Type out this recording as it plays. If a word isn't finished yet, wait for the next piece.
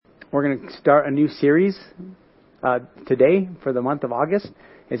We're going to start a new series today for the month of August.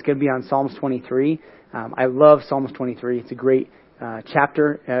 It's going to be on Psalms 23. I love Psalms 23. It's a great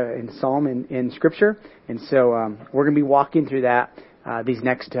chapter in Psalm in Scripture. And so we're going to be walking through that these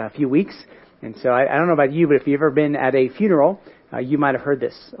next few weeks. And so I don't know about you, but if you've ever been at a funeral, you might have heard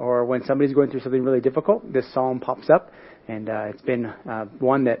this. Or when somebody's going through something really difficult, this psalm pops up. And it's been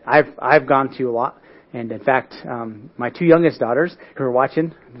one that I've gone to a lot. And in fact, my two youngest daughters who are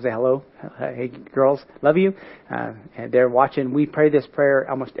watching, say hello. Hey, girls, love you. And they're watching. We pray this prayer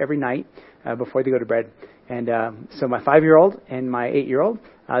almost every night before they go to bed. And so my 5-year-old and my 8-year-old,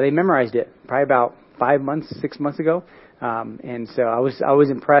 they memorized it probably about 6 months ago. And so I was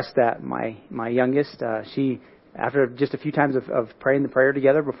impressed that my youngest, she, after just a few times of praying the prayer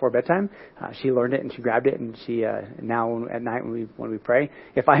together before bedtime, she learned it and she grabbed it, and she now at night when we pray,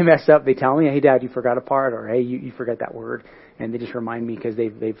 if I mess up, they tell me, "Hey, Dad, you forgot a part," or "Hey, you forgot that word," and they just remind me because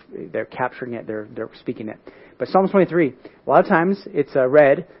they're capturing it, they're speaking it. But Psalms 23, a lot of times it's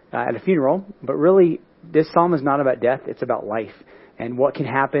read at a funeral, but really this psalm is not about death; it's about life and what can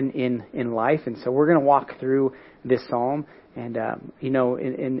happen in life. And so we're going to walk through this psalm. And,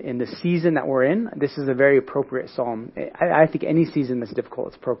 in the season that we're in, this is a very appropriate psalm. I think any season that's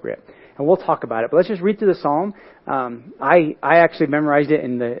difficult is appropriate. And we'll talk about it. But let's just read through the psalm. I actually memorized it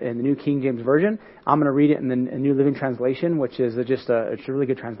in the New King James Version. I'm going to read it in the New Living Translation, which is it's a really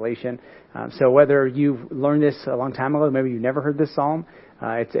good translation. So whether you've learned this a long time ago, maybe you've never heard this psalm,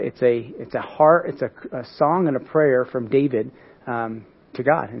 it's a song and a prayer from David to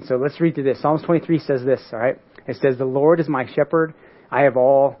God. And so let's read through this. Psalms 23 says this, all right? It says, "The Lord is my shepherd. I have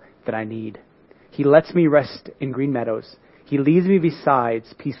all that I need. He lets me rest in green meadows. He leads me beside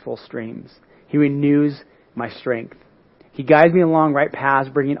peaceful streams. He renews my strength. He guides me along right paths,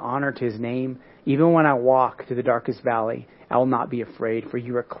 bringing honor to His name. Even when I walk through the darkest valley, I will not be afraid, for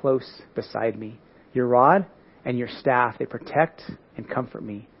You are close beside me. Your rod and Your staff, they protect and comfort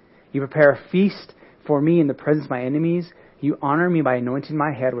me. You prepare a feast for me in the presence of my enemies. You honor me by anointing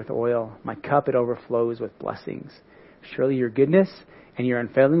my head with oil. My cup, it overflows with blessings. Surely Your goodness and Your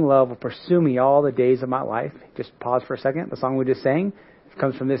unfailing love will pursue me all the days of my life." Just pause for a second. The song we just sang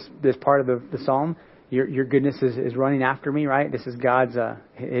comes from this part of the psalm. Your goodness is running after me, right? This is God's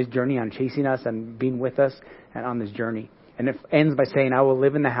His journey on chasing us and being with us and on this journey. And it ends by saying, "I will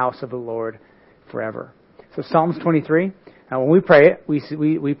live in the house of the Lord forever." So Psalms 23. Now, when we pray it,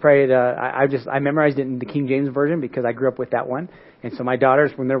 we pray it. I memorized it in the King James Version because I grew up with that one. And so my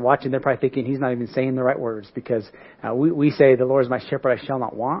daughters, when they're watching, they're probably thinking he's not even saying the right words, because we say, "The Lord is my shepherd; I shall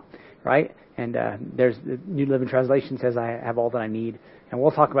not want," right? And there's the New Living Translation says, "I have all that I need." And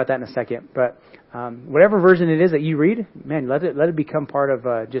we'll talk about that in a second. But whatever version it is that you read, man, let it become part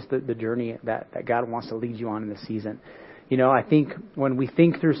of just the journey that God wants to lead you on in this season. I think when we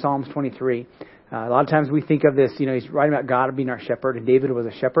think through Psalms 23. A lot of times we think of this, he's writing about God being our shepherd, and David was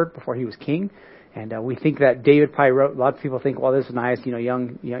a shepherd before he was king. And we think that David probably wrote, a lot of people think, well, this is nice,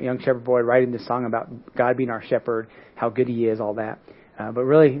 young shepherd boy writing this song about God being our shepherd, how good He is, all that. But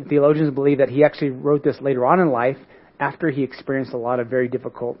really, theologians believe that he actually wrote this later on in life after he experienced a lot of very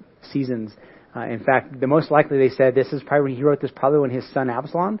difficult seasons. In fact, the most likely they said this is probably when he wrote this, probably when his son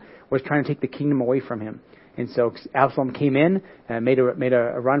Absalom was trying to take the kingdom away from him. And so Absalom came in and made a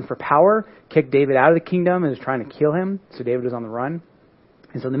run for power, kicked David out of the kingdom, and was trying to kill him. So David was on the run.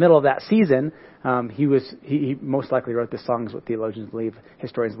 And so in the middle of that season, he most likely wrote this song, is what theologians believe,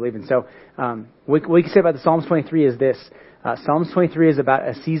 historians believe. And so what we can say about the Psalms 23 is this: Psalms 23 is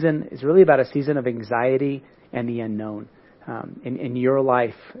really about a season of anxiety and the unknown. In your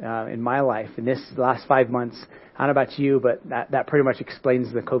life, in my life, in this last 5 months, I don't know about you, but that pretty much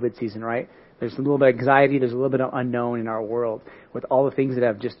explains the COVID season, right? There's a little bit of anxiety. There's a little bit of unknown in our world with all the things that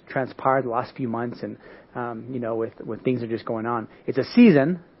have just transpired the last few months, and with things that are just going on. It's a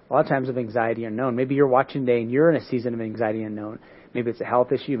season, a lot of times, of anxiety and unknown. Maybe you're watching today and you're in a season of anxiety and unknown. Maybe it's a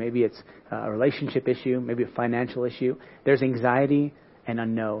health issue. Maybe it's a relationship issue. Maybe a financial issue. There's anxiety and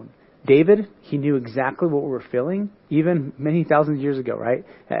unknown. David, he knew exactly what we were feeling, even many thousands of years ago, right?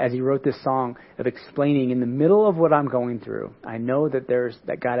 As he wrote this song of explaining, in the middle of what I'm going through, I know that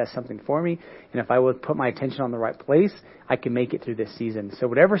God has something for me, and if I would put my attention on the right place, I can make it through this season. So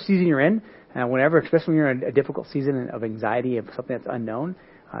whatever season you're in, especially when you're in a difficult season of anxiety, of something that's unknown,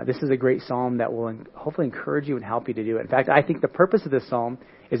 this is a great psalm that will hopefully encourage you and help you to do it. In fact, I think the purpose of this psalm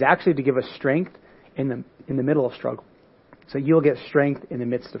is actually to give us strength in the middle of struggle. So you'll get strength in the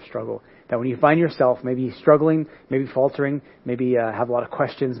midst of struggle. That when you find yourself maybe struggling, maybe faltering, maybe have a lot of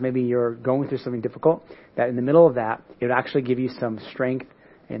questions, maybe you're going through something difficult, that in the middle of that, it would actually give you some strength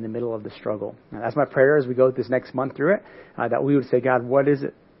in the middle of the struggle. Now, that's my prayer as we go this next month through it, that we would say, God, what is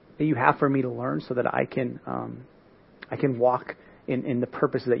it that you have for me to learn so that I can walk in the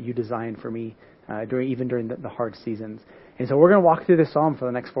purpose that you designed for me during the hard seasons. And so we're going to walk through this psalm for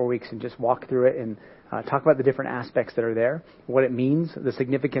the next 4 weeks and just walk through it and talk about the different aspects that are there, what it means, the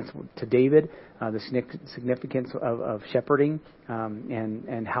significance to David, the significance of shepherding,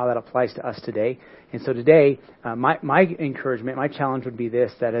 and how that applies to us today. And so today, my encouragement, my challenge would be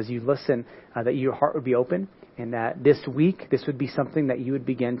this, that as you listen, that your heart would be open, and that this week, this would be something that you would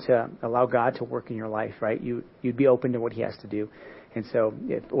begin to allow God to work in your life, right? You'd be open to what He has to do. And so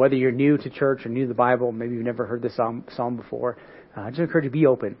whether you're new to church or new to the Bible, maybe you've never heard this psalm before, I just encourage you to be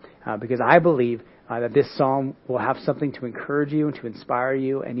open, because I believe that this psalm will have something to encourage you and to inspire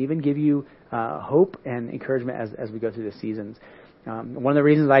you and even give you hope and encouragement as we go through the seasons. One of the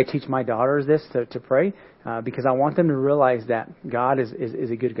reasons I teach my daughters this to pray, because I want them to realize that God is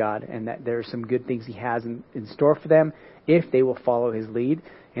a good God and that there are some good things He has in store for them if they will follow His lead.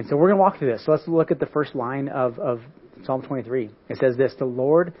 And so we're going to walk through this. So let's look at the first line of Psalm 23. It says this: "The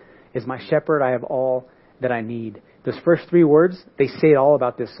Lord is my shepherd, I have all that I need." Those first 3 words, they say it all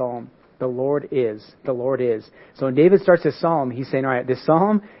about this psalm. The Lord is. The Lord is. So when David starts this psalm, he's saying, all right, this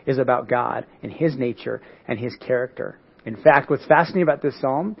psalm is about God and His nature and His character. In fact, what's fascinating about this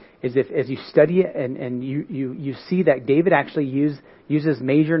psalm is as you study it and you see that David actually uses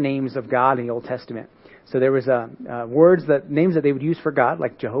major names of God in the Old Testament. So there was names that they would use for God,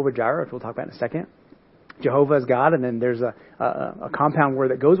 like Jehovah Jireh, which we'll talk about in a second. Jehovah is God, and then there's a compound word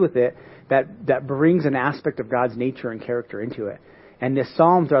that goes with it that brings an aspect of God's nature and character into it. And this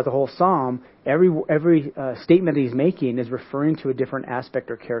psalm, throughout the whole psalm, every statement that he's making is referring to a different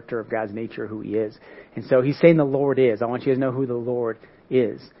aspect or character of God's nature, who He is. And so he's saying the Lord is. I want you to know who the Lord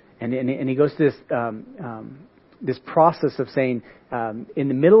is. And he goes through this process of saying, in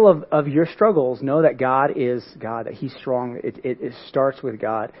the middle of your struggles, know that God is God, that He's strong. It starts with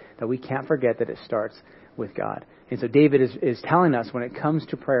God, that we can't forget that it starts with God. And so David is telling us, when it comes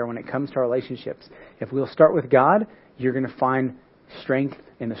to prayer, when it comes to our relationships, if we'll start with God, you're going to find strength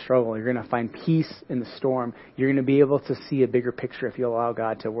in the struggle. You're going to find peace in the storm. You're going to be able to see a bigger picture if you allow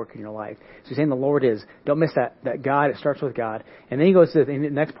God to work in your life. So he's saying the Lord is. Don't miss that God, it starts with God. And then he goes to the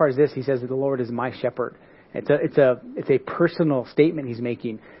next part is this. He says that the Lord is my shepherd. It's a personal statement he's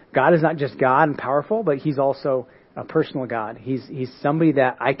making. God is not just God and powerful, but He's also a personal God. He's somebody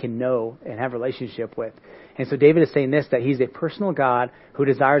that I can know and have a relationship with. And so David is saying this, that He's a personal God who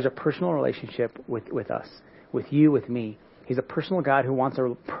desires a personal relationship with us, with you, with me. He's a personal God who wants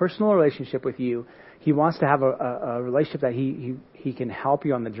a personal relationship with you. He wants to have a relationship that he can help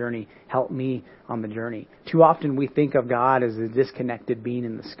you on the journey, help me on the journey. Too often we think of God as a disconnected being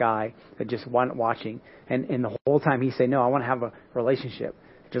in the sky that just watching. And the whole time He's saying, no, I want to have a relationship.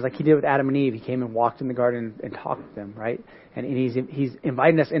 Just like He did with Adam and Eve. He came and walked in the garden and talked with them, right? And he's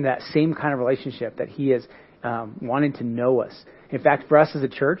inviting us into that same kind of relationship that He is wanting to know us. In fact, for us as a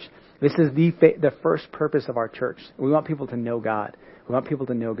church, this is the first purpose of our church. We want people to know God. We want people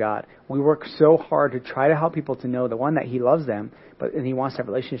to know God. We work so hard to try to help people to know the one, that He loves them, and He wants to have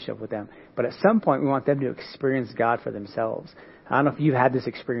a relationship with them. But at some point, we want them to experience God for themselves. I don't know if you've had this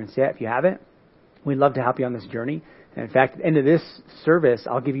experience yet. If you haven't, we'd love to help you on this journey. And in fact, at the end of this service,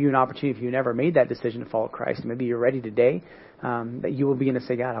 I'll give you an opportunity, if you never made that decision to follow Christ, maybe you're ready today, that you will begin to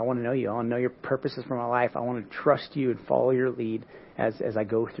say, God, I want to know You. I want to know Your purposes for my life. I want to trust You and follow Your lead as I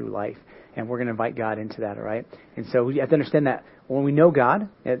go through life. And we're going to invite God into that, all right? And so we have to understand that when we know God,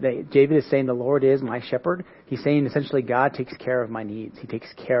 David is saying the Lord is my shepherd. He's saying essentially God takes care of my needs. He takes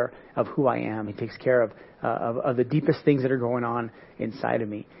care of who I am. He takes care of the deepest things that are going on inside of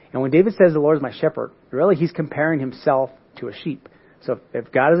me. And when David says the Lord is my shepherd, really He's comparing himself to a sheep. So if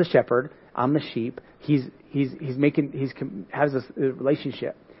God is a shepherd, I'm the sheep. He has this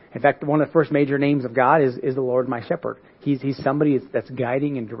relationship. In fact, one of the first major names of God is the Lord my shepherd. He's somebody that's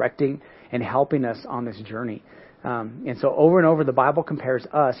guiding and directing and helping us on this journey. And so over and over, the Bible compares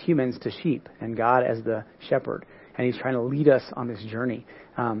us humans to sheep and God as the shepherd. And He's trying to lead us on this journey.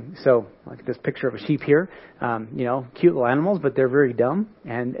 So like this picture of a sheep here, cute little animals, but they're very dumb.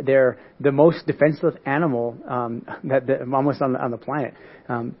 And they're the most defensive animal that almost on the planet.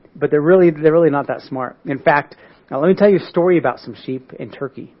 But they're really not that smart. In fact, now let me tell you a story about some sheep in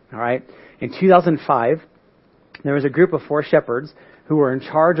Turkey. All right. In 2005, there was a group of 4 shepherds who were in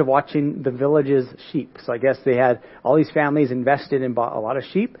charge of watching the village's sheep. So I guess they had all these families invested and bought a lot of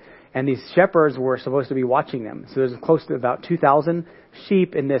sheep, and these shepherds were supposed to be watching them. So there's close to about 2,000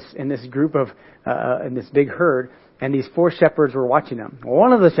 sheep in this group of in this big herd, and these 4 shepherds were watching them. Well,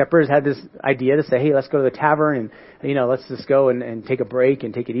 one of the shepherds had this idea to say, hey, let's go to the tavern and, let's just go and take a break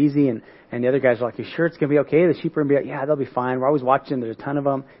and take it easy. And the other guys are like, you sure it's going to be okay? The sheep are going to be like, yeah, they'll be fine. We're always watching. There's a ton of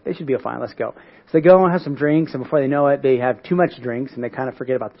them. They should be fine. Let's go. So they go and have some drinks, and before they know it, they have too much drinks, and they kind of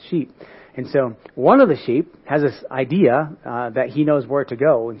forget about the sheep. And so one of the sheep has this idea that he knows where to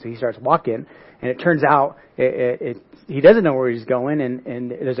go, and so he starts walking, and it turns out he doesn't know where he's going,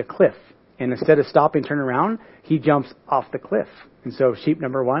 and there's a cliff. And instead of stopping, turning around, he jumps off the cliff. And so sheep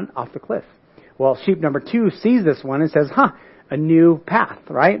number 1 off the cliff. Well, sheep number 2 sees this one and says, a new path,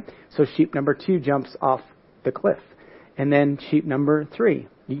 right? So sheep number 2 jumps off the cliff. And then sheep number 3.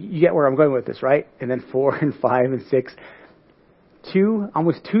 You get where I'm going with this, right? And then 4 and 5 and 6.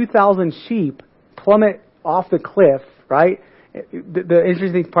 Almost 2,000 sheep plummet off the cliff, right? The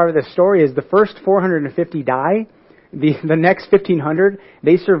interesting part of this story is the first 450 die. The next 1,500,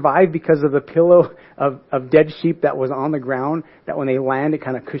 they survived because of the pillow of dead sheep that was on the ground, that when they land, it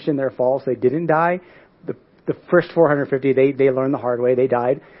kind of cushioned their fall so they didn't die. The first 450, they learned the hard way. They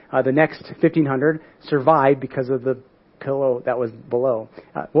died. The next 1,500 survived because of the pillow that was below.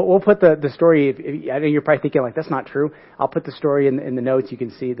 We'll put the story, I know you're probably thinking like, that's not true. I'll put the story in the notes. You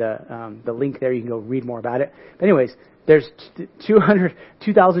can see the link there. You can go read more about it. But anyways, there's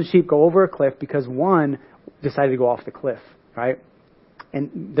 2,000 sheep go over a cliff because one decided to go off the cliff, right?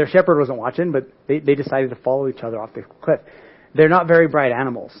 And their shepherd wasn't watching, but they decided to follow each other off the cliff. They're not very bright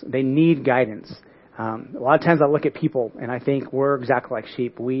animals. They need guidance. A lot of times I look at people and I think we're exactly like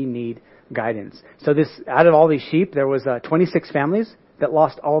sheep. We need guidance. So out of all these sheep, there was 26 families that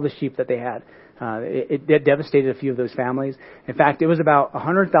lost all the sheep that they had. It devastated a few of those families. In fact, it was about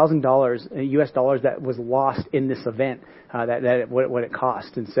 $100,000 US dollars that was lost in this event, what it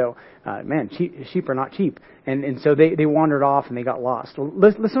cost. And so, sheep are not cheap. And so they wandered off and they got lost. Well,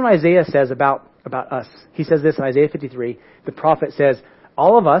 listen to what Isaiah says about us. He says this in Isaiah 53. The prophet says,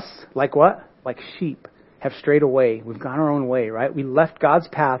 all of us, like what? Like sheep, have strayed away. We've gone our own way, right? We left God's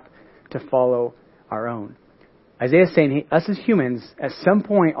path to follow our own. Isaiah is saying, us as humans, at some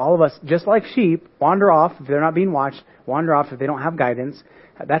point, all of us, just like sheep, wander off if they're not being watched, wander off if they don't have guidance.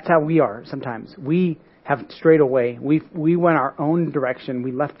 That's how we are sometimes. We have strayed away. We went our own direction.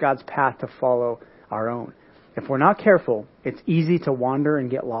 We left God's path to follow our own. If we're not careful, it's easy to wander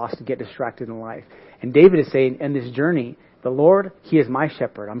and get lost and get distracted in life. And David is saying, in this journey, the Lord, He is my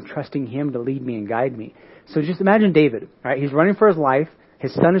shepherd. I'm trusting Him to lead me and guide me. So just imagine David, right? He's running for his life.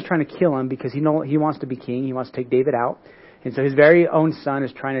 His son is trying to kill him because he wants to be king. He wants to take David out. And so his very own son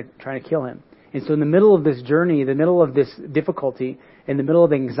is trying to kill him. And so in the middle of this journey, in the middle of this difficulty, in the middle of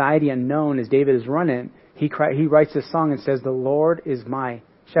the anxiety unknown as David is running, he writes this song and says, the Lord is my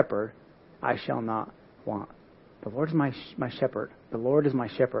shepherd. I shall not want. The Lord is my shepherd. The Lord is my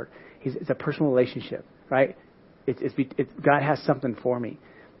shepherd. It's a personal relationship, right? God has something for me.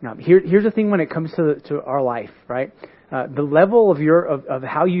 Now, here's the thing when it comes to our life, right? The level of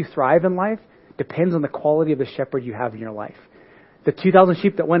how you thrive in life depends on the quality of the shepherd you have in your life. The 2,000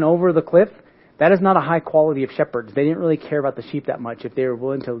 sheep that went over the cliff, that is not a high quality of shepherds. They didn't really care about the sheep that much if they were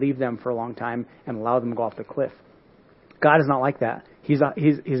willing to leave them for a long time and allow them to go off the cliff. God is not like that. He's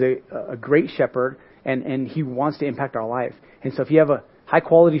a great shepherd, and He wants to impact our life. And so if you have a high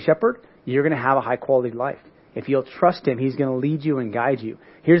quality shepherd, you're going to have a high quality life. If you'll trust Him, He's going to lead you and guide you.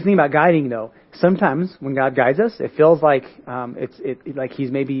 Here's the thing about guiding, though. Sometimes when God guides us, it feels like like He's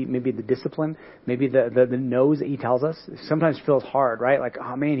maybe the discipline, maybe the no's that He tells us. Sometimes it feels hard, right? Like,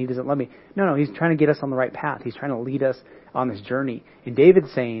 oh man, He doesn't love me. No, He's trying to get us on the right path. He's trying to lead us on this journey. And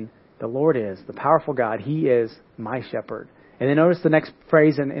David's saying, the Lord is the powerful God. He is my shepherd. And then notice the next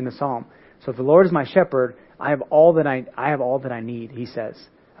phrase in the psalm. So if the Lord is my shepherd, I have all that I need. He says.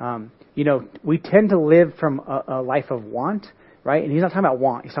 We tend to live from a life of want, right? And He's not talking about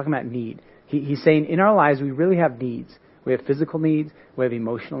want. He's talking about need. He's saying in our lives, we really have needs. We have physical needs. We have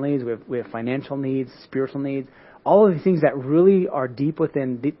emotional needs. We have financial needs, spiritual needs. All of these things that really are deep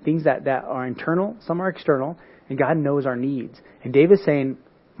within, things that are internal. Some are external. And God knows our needs. And David's saying,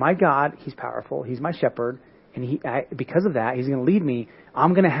 my God, He's powerful. He's my shepherd. And because of that, He's going to lead me.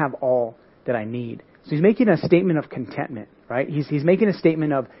 I'm going to have all that I need. So He's making a statement of contentment, right? He's making a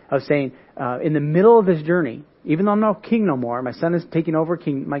statement of saying, in the middle of this journey, even though I'm not king no more, my son is taking over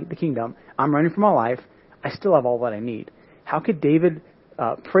the kingdom, I'm running for my life, I still have all that I need. How could David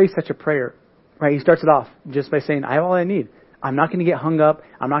pray such a prayer? Right? He starts it off just by saying, I have all I need. I'm not going to get hung up.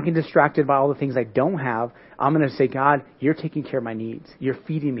 I'm not going to get distracted by all the things I don't have. I'm going to say, God, You're taking care of my needs. You're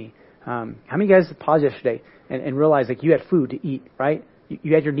feeding me. How many guys paused yesterday and realized like you had food to eat, right?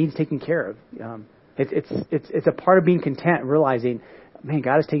 You had your needs taken care of. It's a part of being content, realizing man,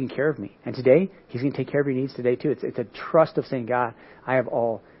 God is taking care of me. And today, He's going to take care of your needs today too. It's a trust of saying, God, I have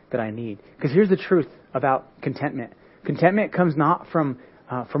all that I need. Because here's the truth about contentment. Contentment comes not from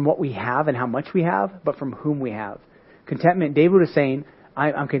what we have and how much we have, but from whom we have. Contentment, David was saying,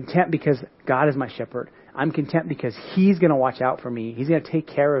 I'm content because God is my shepherd. I'm content because He's going to watch out for me. He's going to take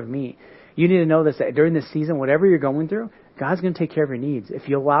care of me. You need to know this, that during this season, whatever you're going through, God's going to take care of your needs. If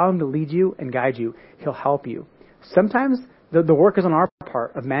you allow Him to lead you and guide you, He'll help you. Sometimes the work is on our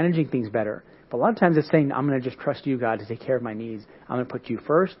part of managing things better. But a lot of times it's saying, I'm going to just trust you, God, to take care of my needs. I'm going to put you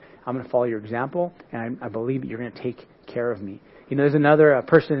first. I'm going to follow your example. And I believe that you're going to take care of me. You know, there's another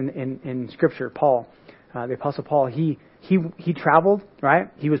person in Scripture, Paul, the Apostle Paul. He traveled, right?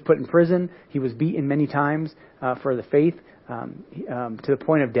 He was put in prison. He was beaten many times for the faith, to the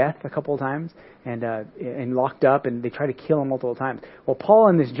point of death a couple of times, and locked up, and they tried to kill him multiple times. Well, Paul,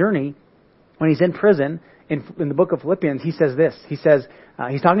 in this journey, when he's in prison, in the book of Philippians, he says this. He says,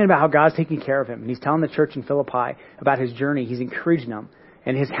 he's talking about how God's taking care of him, and he's telling the church in Philippi about his journey. He's encouraging them.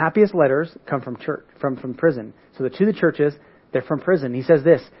 And his happiest letters come from prison. So to the churches, they're from prison. He says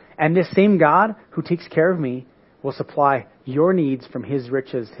this, and this same God who takes care of me will supply your needs from His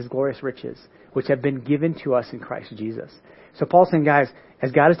riches, His glorious riches, which have been given to us in Christ Jesus. So Paul's saying, guys,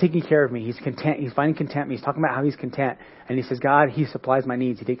 as God is taking care of me, He's content. He's finding contentment. He's talking about how He's content. And he says, God, He supplies my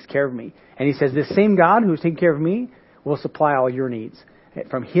needs. He takes care of me. And he says, this same God who's taking care of me will supply all your needs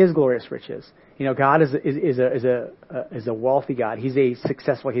from His glorious riches. You know, God is a wealthy God. He's a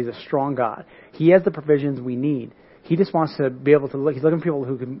successful, He's a strong God. He has the provisions we need. He just wants to be able to look. He's looking for people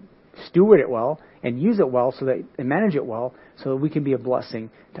who can steward it well and use it well and manage it well so that we can be a blessing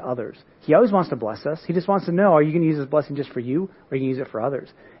to others. He always wants to bless us. He just wants to know, are you going to use this blessing just for you, or are you going to use it for others?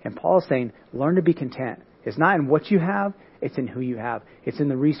 And Paul is saying, learn to be content. It's not in what you have, it's in who you have. It's in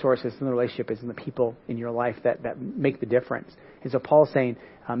the resources, it's in the relationship, it's in the people in your life that make the difference. And so Paul is saying,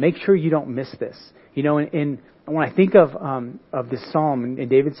 make sure you don't miss this. You know, when I think of this psalm, and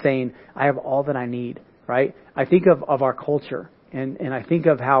David saying, I have all that I need, right? I think of our culture, and I think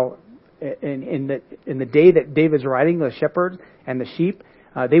of how in the day that David's writing, the shepherds and the sheep,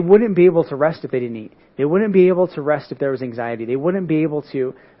 they wouldn't be able to rest if they didn't eat. They wouldn't be able to rest if there was anxiety. They wouldn't be able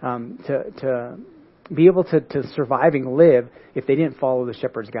to survive and live if they didn't follow the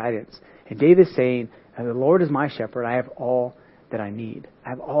shepherd's guidance. And David's saying, the Lord is my shepherd. I have all that I need. I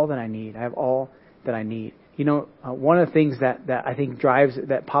have all that I need. I have all that I need. You know, one of the things that I think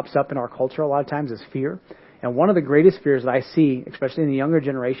that pops up in our culture a lot of times is fear. And one of the greatest fears that I see, especially in the younger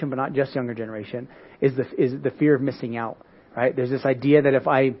generation, but not just younger generation, is the fear of missing out. Right? There's this idea that if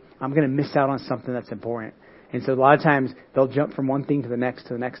I'm going to miss out on something that's important. And so a lot of times they'll jump from one thing to the next,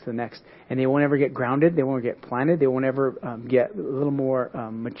 to the next, to the next. And they won't ever get grounded. They won't get planted. They won't ever get a little more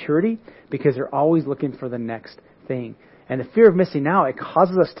maturity, because they're always looking for the next thing. And the fear of missing out, it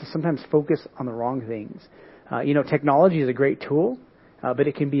causes us to sometimes focus on the wrong things. You know, technology is a great tool, but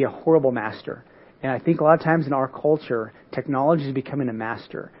it can be a horrible master. And I think a lot of times in our culture, technology is becoming a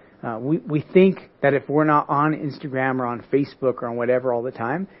master. We think that if we're not on Instagram or on Facebook or on whatever all the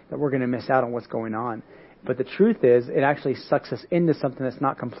time, that we're going to miss out on what's going on. But the truth is, it actually sucks us into something that's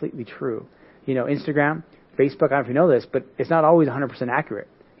not completely true. You know, Instagram, Facebook, I don't know if you know this, but it's not always 100% accurate.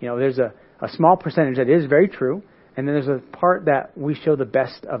 You know, there's a small percentage that is very true, and then there's a part that we show the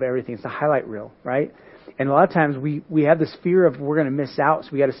best of everything. It's the highlight reel, right? And a lot of times we have this fear of we're going to miss out, so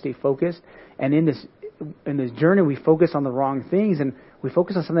we got to stay focused. And in this journey, we focus on the wrong things, and we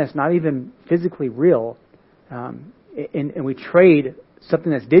focus on something that's not even physically real, and we trade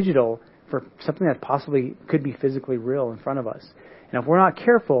something that's digital for something that possibly could be physically real in front of us. And if we're not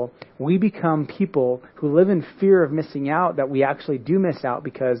careful, we become people who live in fear of missing out, that we actually do miss out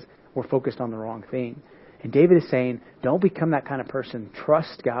because we're focused on the wrong thing. And David is saying, don't become that kind of person.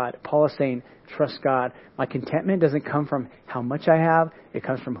 Trust God. Paul is saying, trust God. My contentment doesn't come from how much I have. It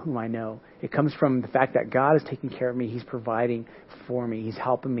comes from whom I know. It comes from the fact that God is taking care of me. He's providing for me. He's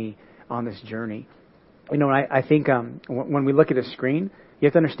helping me on this journey. You know, I think when we look at a screen, you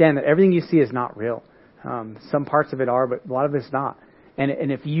have to understand that everything you see is not real. Some parts of it are, but a lot of it's not.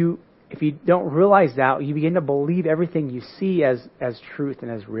 And if you don't realize that, you begin to believe everything you see as truth and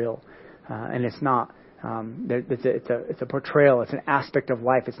as real. And it's not. It's a portrayal. It's an aspect of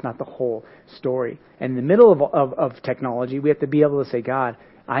life. It's not the whole story. And in the middle of technology, we have to be able to say, God,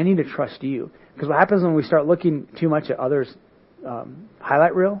 I need to trust you. Because what happens when we start looking too much at others'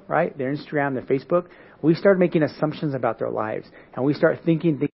 highlight reel, right? Their Instagram, their Facebook, we start making assumptions about their lives. And we start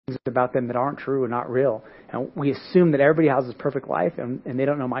thinking things about them that aren't true and not real. And we assume that everybody has this perfect life, and they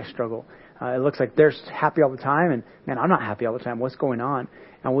don't know my struggle. It looks like they're happy all the time, and man, I'm not happy all the time. What's going on?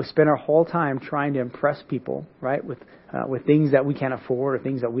 And we spend our whole time trying to impress people, right? With things that we can't afford or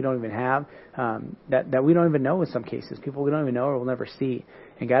things that we don't even have, that we don't even know in some cases. People we don't even know or will never see.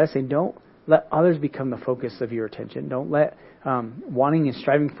 And God is saying, don't let others become the focus of your attention. Don't let wanting and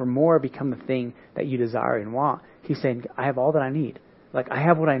striving for more become the thing that you desire and want. He's saying, I have all that I need. Like, I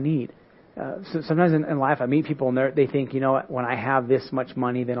have what I need. So sometimes in life, I meet people and they think, you know what, when I have this much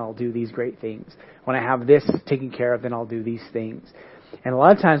money, then I'll do these great things. When I have this taken care of, then I'll do these things. And a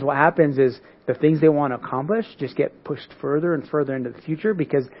lot of times what happens is the things they want to accomplish just get pushed further and further into the future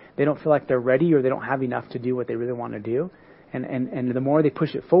because they don't feel like they're ready or they don't have enough to do what they really want to do. And the more they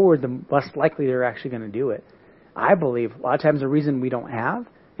push it forward, the less likely they're actually going to do it. I believe a lot of times the reason we don't have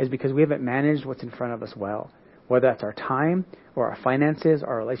is because we haven't managed what's in front of us well. Whether that's our time or our finances,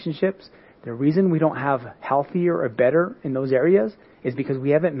 our relationships, the reason we don't have healthier or better in those areas is because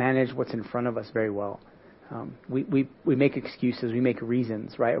we haven't managed what's in front of us very well. We make excuses, we make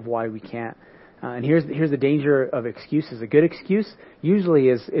reasons, right, of why we can't. And here's the danger of excuses. A good excuse usually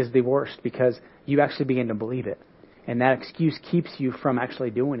is the worst because you actually begin to believe it. And that excuse keeps you from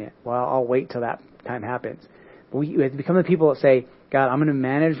actually doing it. Well, I'll wait till that time happens. But we have to become the people that say, God, I'm going to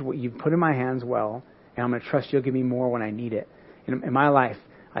manage what you've put in my hands well, and I'm going to trust you'll give me more when I need it. In my life,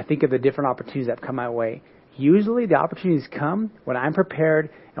 I think of the different opportunities that have come my way. Usually the opportunities come when I'm prepared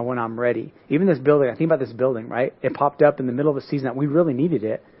and when I'm ready. Even this building, I think about this building, right? It popped up in the middle of a season that we really needed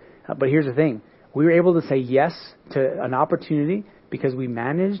it. But here's the thing. We were able to say yes to an opportunity because we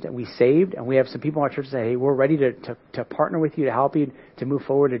managed and we saved, and we have some people in our church that say, hey, we're ready to partner with you, to help you, to move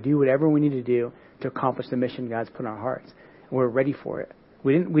forward, to do whatever we need to do to accomplish the mission God's put in our hearts. And we're ready for it.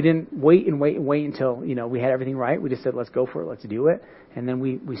 We didn't wait until, we had everything right. We just said, let's go for it, let's do it. And then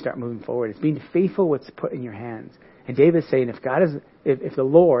we start moving forward. It's being faithful what's put in your hands. And David's saying, if the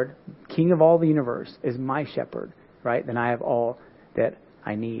Lord, King of all the universe, is my shepherd, right, then I have all that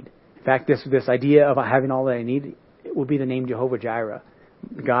I need. In fact, this idea of having all that I need, it will be the name Jehovah Jireh,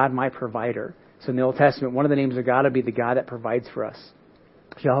 God my provider. So in the Old Testament, one of the names of God would be the God that provides for us.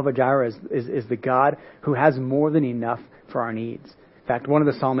 Jehovah Jireh is the God who has more than enough for our needs. In fact, one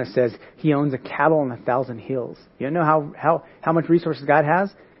of the psalmists says he owns a cattle on 1,000 hills. You know how much resources God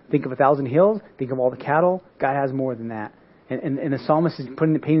has? Think of 1,000 hills. Think of all the cattle. God has more than that. And the psalmist is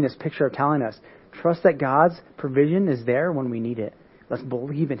painting this picture of telling us, trust that God's provision is there when we need it. Let's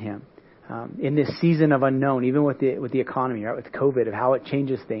believe in Him. In this season of unknown, even with the economy, right, with COVID, of how it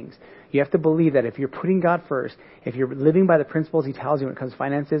changes things, you have to believe that if you're putting God first, if you're living by the principles He tells you when it comes to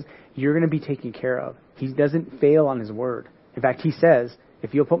finances, you're going to be taken care of. He doesn't fail on His word. In fact, He says,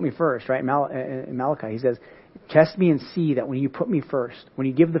 if you'll put me first, right, in Malachi, He says, test me and see that when you put me first, when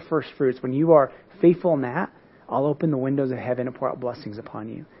you give the first fruits, when you are faithful in that, I'll open the windows of heaven and pour out blessings upon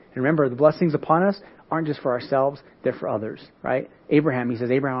you. And remember, the blessings upon us aren't just for ourselves, they're for others, right? Abraham, he says,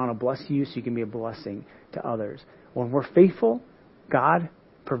 Abraham, I want to bless you so you can be a blessing to others. When we're faithful, God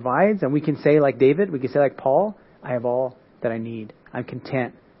provides, and we can say like David, we can say like Paul, I have all that I need. I'm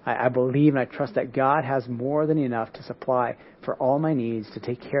content. I believe and I trust that God has more than enough to supply for all my needs to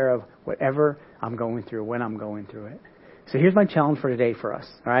take care of whatever I'm going through, when I'm going through it. So here's my challenge for today for us,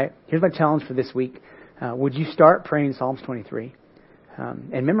 all right? Here's my challenge for this week. Would you start praying Psalms 23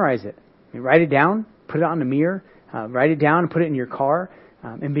 and memorize it? Write it down, put it on the mirror, write it down and put it in your car,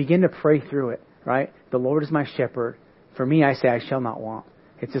 and begin to pray through it, right? The Lord is my shepherd. For me, I say I shall not want.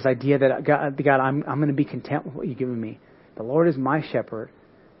 It's this idea that, God, I'm going to be content with what you've given me. The Lord is my shepherd.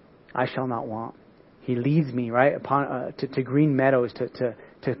 I shall not want. He leads me, right, upon to green meadows, to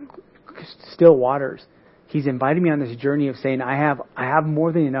still waters. He's invited me on this journey of saying, I have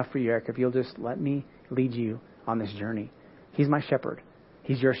more than enough for you, Eric, if you'll just let me lead you on this journey. He's my shepherd.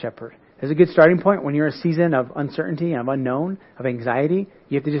 He's your shepherd. There's a good starting point when you're in a season of uncertainty and of unknown, of anxiety.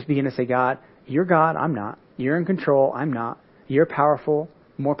 You have to just begin to say, God, you're God, I'm not. You're in control, I'm not. You're powerful,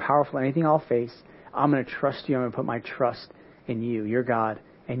 more powerful than anything I'll face. I'm going to trust you. I'm going to put my trust in you. You're God,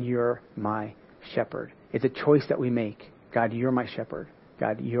 and you're my shepherd. It's a choice that we make. God, you're my shepherd.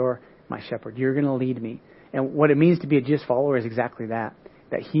 God, you're my shepherd. You're going to lead me. And what it means to be a Jesus follower is exactly that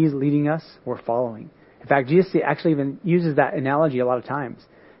He's leading us, we're following. In fact, Jesus actually even uses that analogy a lot of times,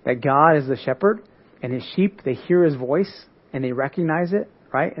 that God is the shepherd, and His sheep, they hear His voice, and they recognize it,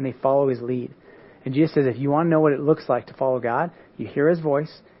 right? And they follow His lead. And Jesus says, if you want to know what it looks like to follow God, you hear His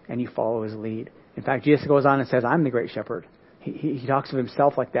voice, and you follow His lead. In fact, Jesus goes on and says, I'm the great shepherd. He talks of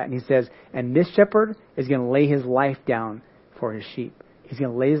Himself like that, and He says, and this shepherd is going to lay his life down for his sheep. He's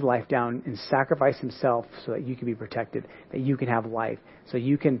going to lay his life down and sacrifice Himself so that you can be protected, that you can have life, so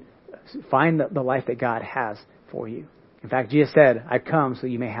you can find the life that God has for you. In fact, Jesus said, I've come so that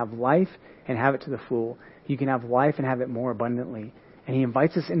you may have life and have it to the full. You can have life and have it more abundantly. And he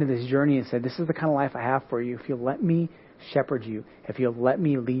invites us into this journey and said, this is the kind of life I have for you if you'll let me shepherd you, if you'll let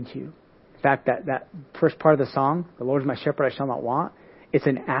me lead you. In fact, that first part of the song, the Lord is my shepherd, I shall not want, it's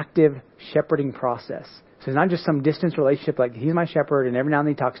an active shepherding process. So it's not just some distance relationship like he's my shepherd and every now and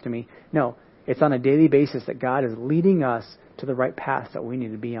then he talks to me. No, it's on a daily basis that God is leading us to the right path that we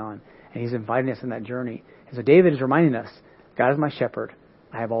need to be on. And he's inviting us in that journey. And so David is reminding us, God is my shepherd.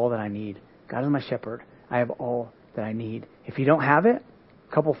 I have all that I need. God is my shepherd. I have all that I need. If you don't have it,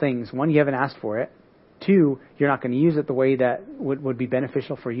 a couple things. One, you haven't asked for it. Two, you're not going to use it the way that would be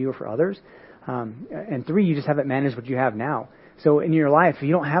beneficial for you or for others. And three, you just haven't managed what you have now. So in your life, if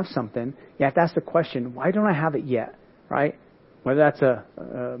you don't have something, you have to ask the question, why don't I have it yet? Right? Whether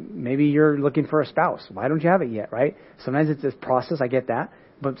that's maybe you're looking for a spouse. Why don't you have it yet? Right? Sometimes it's this process. I get that.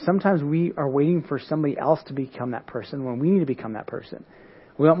 But sometimes we are waiting for somebody else to become that person when we need to become that person.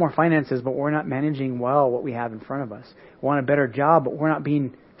 We want more finances, but we're not managing well what we have in front of us. We want a better job, but we're not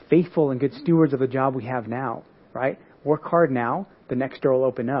being faithful and good stewards of the job we have now. Right? Work hard now. The next door will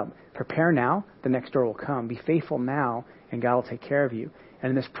open up. Prepare now. The next door will come. Be faithful now, and God will take care of you.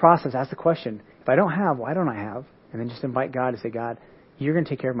 And in this process, ask the question, if I don't have, why don't I have? And then just invite God to say, God, you're going to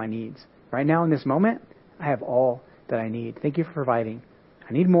take care of my needs. Right now in this moment, I have all that I need. Thank you for providing.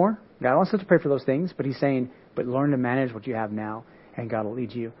 I need more. God wants us to pray for those things, but he's saying, but learn to manage what you have now, and God will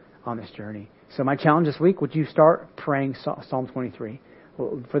lead you on this journey. So my challenge this week, would you start praying Psalm 23?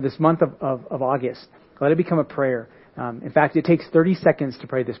 For this month of August, let it become a prayer. In fact, it takes 30 seconds to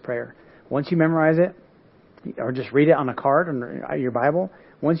pray this prayer. Once you memorize it, or just read it on a card or your Bible,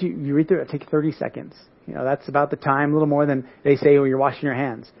 once you read through it, it takes 30 seconds. You know, that's about the time, a little more than they say when you're washing your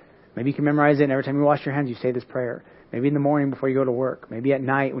hands. Maybe you can memorize it, and every time you wash your hands, you say this prayer. Maybe in the morning before you go to work. Maybe at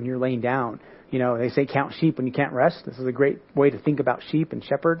night when you're laying down. You know, they say count sheep when you can't rest. This is a great way to think about sheep and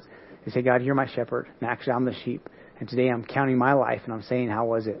shepherds. They say, God, you're my shepherd. And actually, I'm the sheep. And today I'm counting my life, and I'm saying, how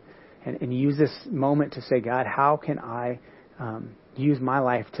was it? And use this moment to say, God, how can I use my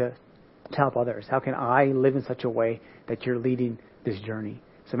life to help others? How can I live in such a way that you're leading this journey?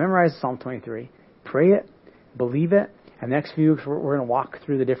 So memorize Psalm 23. Pray it. Believe it. And the next few weeks, we're going to walk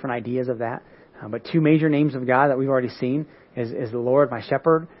through the different ideas of that. But two major names of God that we've already seen is the Lord, my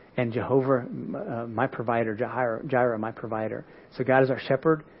shepherd, and Jehovah, my provider, Jireh, my provider. So God is our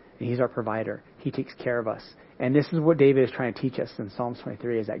shepherd, and he's our provider. He takes care of us. And this is what David is trying to teach us in Psalms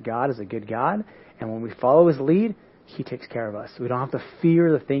 23, is that God is a good God, and when we follow his lead, he takes care of us. We don't have to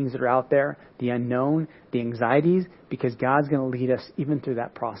fear the things that are out there, the unknown, the anxieties, because God's going to lead us even through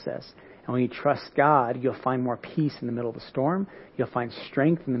that process. And when you trust God, you'll find more peace in the middle of the storm. You'll find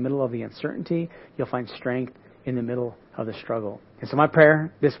strength in the middle of the uncertainty. You'll find strength in the middle of the struggle. And so my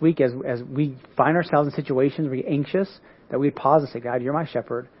prayer this week, as we find ourselves in situations where we get anxious, that we pause and say, God, you're my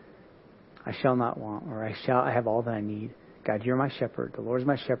shepherd. I shall not want, or I have all that I need. God, you're my shepherd. The Lord is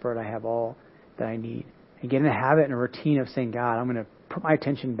my shepherd. I have all that I need. And get in a habit and a routine of saying, God, I'm going to put my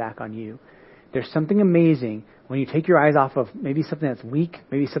attention back on you. There's something amazing when you take your eyes off of maybe something that's weak,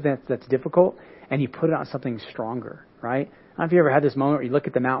 maybe something that's difficult, and you put it on something stronger, right? I don't know if you ever had this moment where you look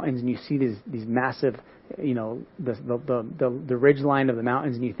at the mountains and you see these massive, you know, the ridge line of the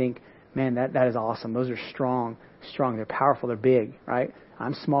mountains, and you think, man, that is awesome. Those are strong. They're powerful. They're big, right?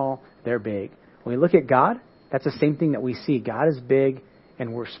 I'm small. They're big. When we look at God, that's the same thing that we see. God is big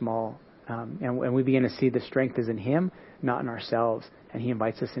and we're small. And we begin to see the strength is in him, not in ourselves. And he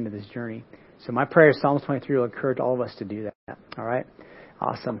invites us into this journey. So my prayer is Psalms 23 will encourage all of us to do that. All right?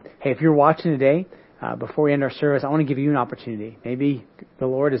 Awesome. Hey, if you're watching today, before we end our service, I want to give you an opportunity. Maybe the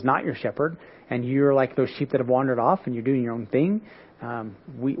Lord is not your shepherd, and you're like those sheep that have wandered off, and you're doing your own thing.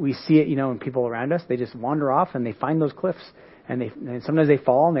 We see it, you know, in people around us. They just wander off, and they find those cliffs. And sometimes they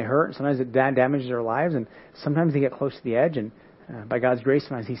fall, and they hurt. And sometimes it damages their lives, and sometimes they get close to the edge. And by God's grace,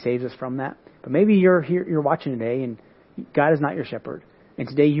 sometimes he saves us from that. But maybe you're here, you're watching today, and God is not your shepherd. And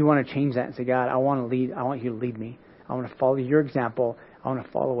today you want to change that and say, God, I want you to lead me. I want to follow your example. I want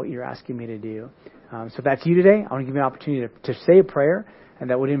to follow what you're asking me to do. So if that's you today, I want to give you an opportunity to say a prayer and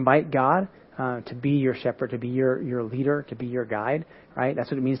that would invite God to be your shepherd, to be your leader, to be your guide, right?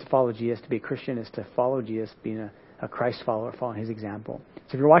 That's what it means to follow Jesus. To be a Christian is to follow Jesus, being a Christ follower, following his example.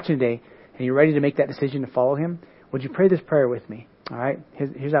 So if you're watching today and you're ready to make that decision to follow him, would you pray this prayer with me? All right?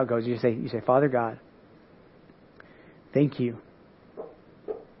 Here's how it goes. You say, Father God, thank you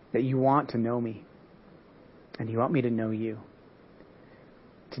that you want to know me and you want me to know you.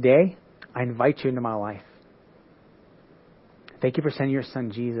 Today, I invite you into my life. Thank you for sending your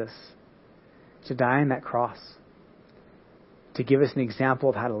son, Jesus, to die on that cross, to give us an example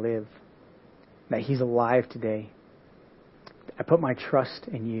of how to live, that he's alive today, I put my trust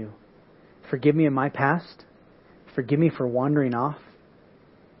in you. Forgive me of my past. Forgive me for wandering off.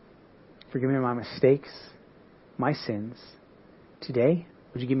 Forgive me of my mistakes, my sins. Today,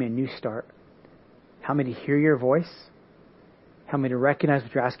 would you give me a new start? Help me to hear your voice. Help me to recognize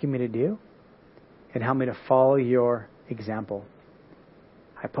what you're asking me to do. And help me to follow your example.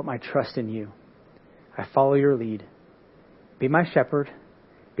 I put my trust in you. I follow your lead. Be my shepherd.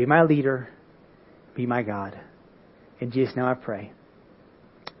 Be my leader. Be my God. In Jesus' name I pray.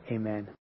 Amen.